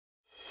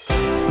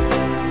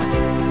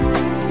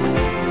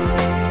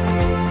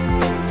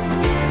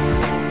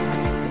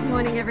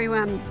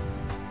everyone.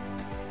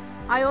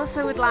 I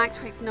also would like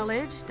to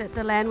acknowledge that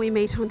the land we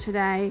meet on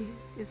today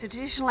is the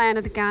traditional land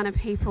of the Kaurna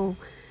people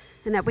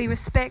and that we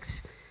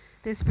respect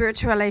their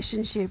spiritual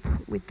relationship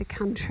with the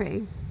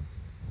country.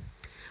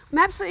 I'm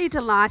absolutely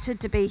delighted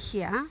to be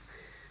here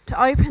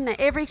to open the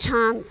Every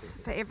Chance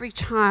for Every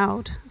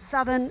Child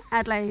Southern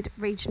Adelaide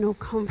Regional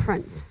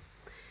Conference.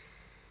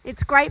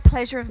 It's a great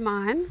pleasure of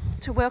mine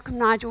to welcome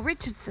Nigel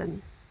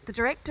Richardson, the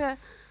Director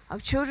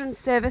of Children's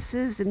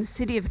Services in the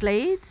City of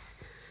Leeds,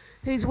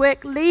 whose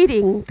work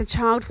leading the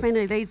Child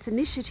Friendly Leeds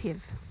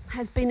initiative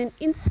has been an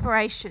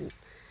inspiration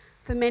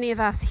for many of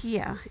us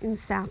here in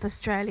South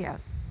Australia.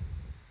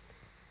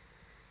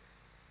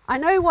 I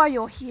know why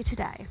you're here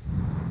today,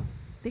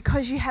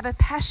 because you have a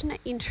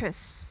passionate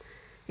interest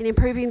in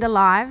improving the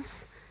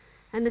lives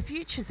and the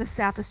futures of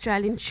South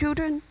Australian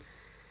children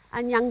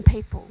and young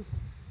people.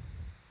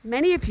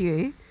 Many of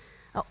you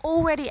are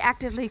already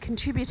actively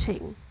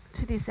contributing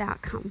to this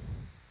outcome.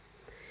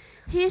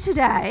 Here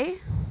today,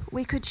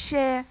 we could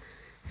share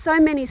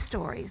so many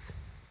stories,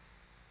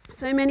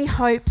 so many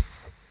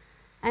hopes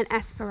and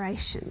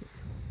aspirations.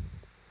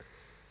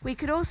 We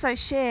could also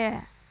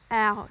share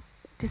our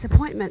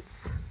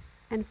disappointments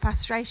and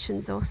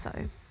frustrations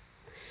also,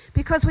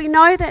 because we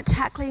know that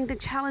tackling the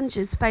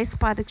challenges faced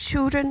by the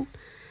children,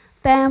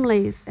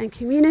 families and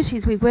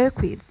communities we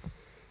work with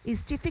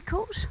is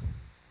difficult,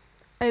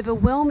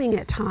 overwhelming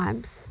at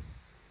times,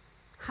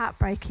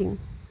 heartbreaking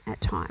at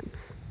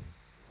times.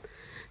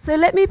 So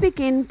let me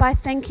begin by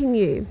thanking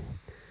you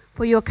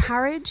for your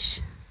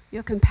courage,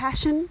 your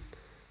compassion,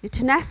 your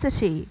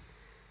tenacity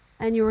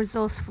and your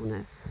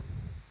resourcefulness.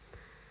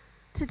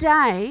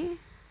 Today,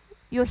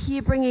 you're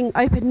here bringing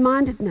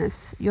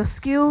open-mindedness, your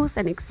skills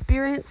and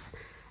experience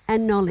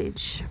and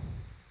knowledge.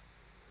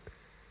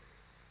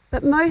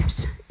 But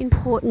most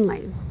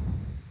importantly,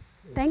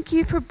 thank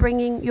you for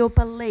bringing your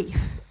belief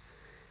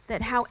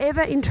that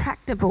however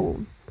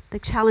intractable the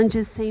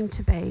challenges seem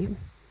to be,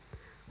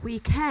 we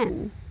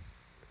can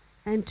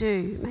and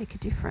do make a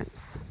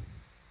difference.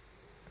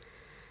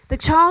 The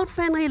Child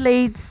Friendly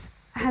Leeds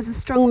has a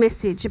strong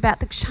message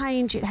about the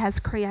change it has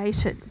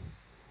created.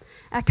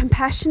 A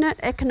compassionate,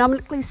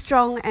 economically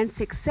strong and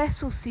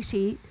successful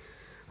city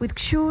with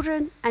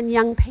children and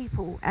young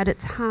people at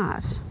its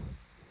heart.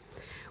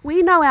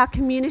 We know our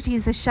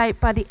communities are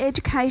shaped by the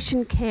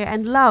education, care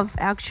and love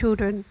our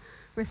children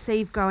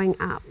receive growing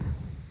up.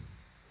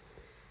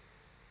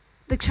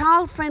 The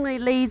Child Friendly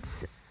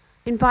Leeds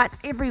invites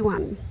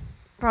everyone,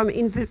 from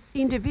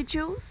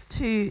individuals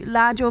to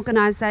large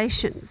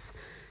organisations,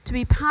 to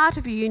be part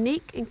of a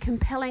unique and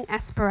compelling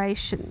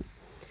aspiration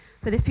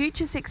for the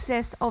future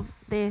success of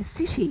their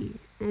city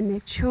and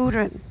their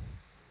children.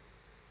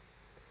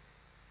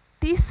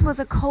 This was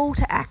a call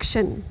to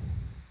action,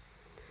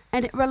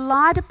 and it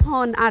relied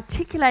upon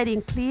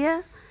articulating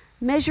clear,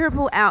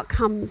 measurable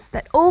outcomes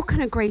that all can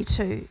agree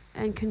to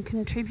and can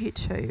contribute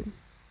to.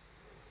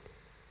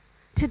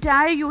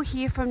 Today you'll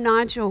hear from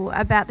Nigel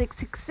about the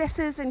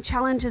successes and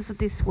challenges of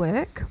this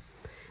work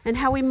and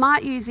how we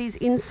might use these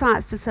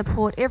insights to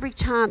support every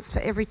chance for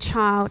every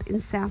child in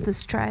South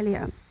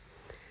Australia.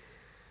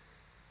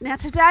 Now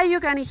today you're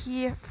going to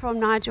hear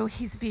from Nigel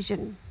his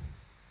vision,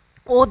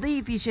 or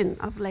the vision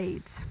of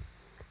Leeds.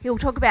 He'll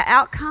talk about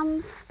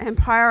outcomes and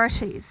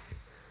priorities.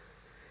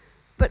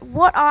 But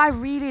what I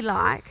really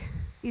like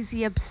is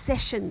the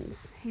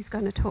obsessions he's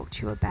going to talk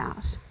to you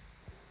about.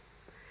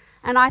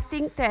 And I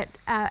think that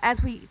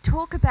as we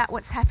talk about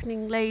what's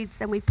happening in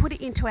Leeds and we put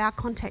it into our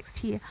context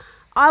here,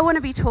 I want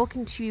to be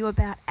talking to you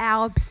about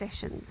our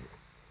obsessions.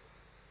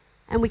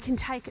 And we can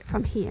take it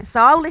from here.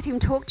 So I'll let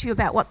him talk to you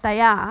about what they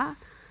are,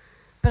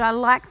 but I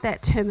like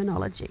that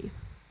terminology.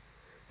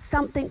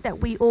 Something that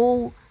we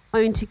all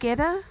own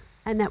together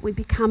and that we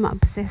become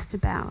obsessed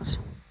about.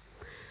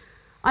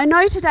 I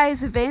know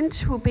today's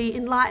event will be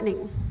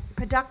enlightening,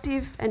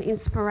 productive and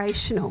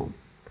inspirational.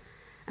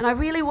 And I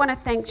really want to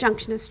thank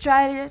Junction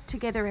Australia,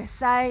 Together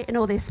SA and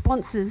all their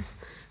sponsors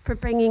for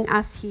bringing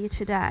us here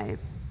today.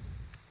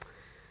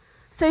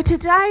 So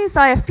today, as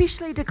I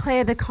officially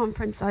declare the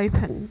conference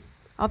open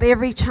of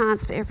Every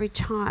Chance for Every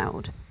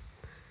Child,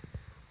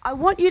 I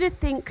want you to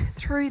think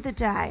through the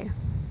day.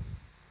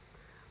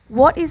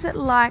 What is it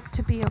like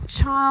to be a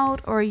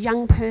child or a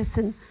young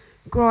person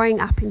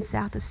growing up in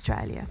South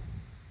Australia?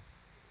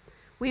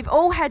 We've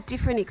all had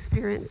different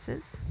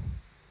experiences.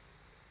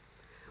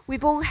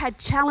 We've all had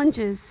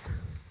challenges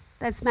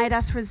that's made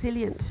us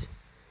resilient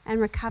and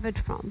recovered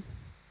from.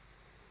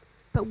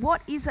 But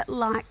what is it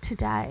like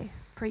today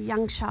for a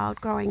young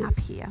child growing up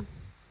here?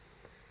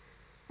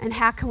 And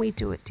how can we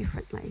do it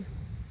differently?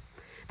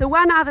 The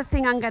one other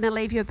thing I'm going to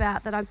leave you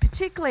about that I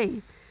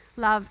particularly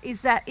love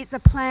is that it's a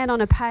plan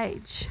on a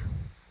page.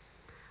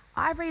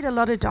 I read a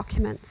lot of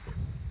documents.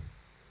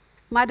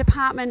 My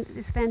department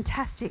is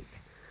fantastic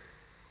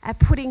at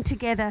putting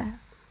together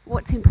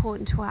what's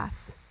important to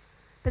us.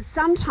 But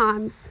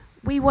sometimes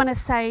we want to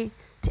say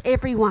to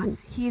everyone,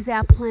 here's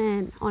our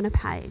plan on a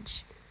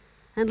page.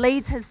 And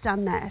Leeds has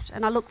done that,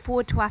 and I look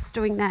forward to us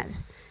doing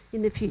that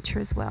in the future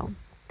as well.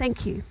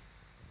 Thank you.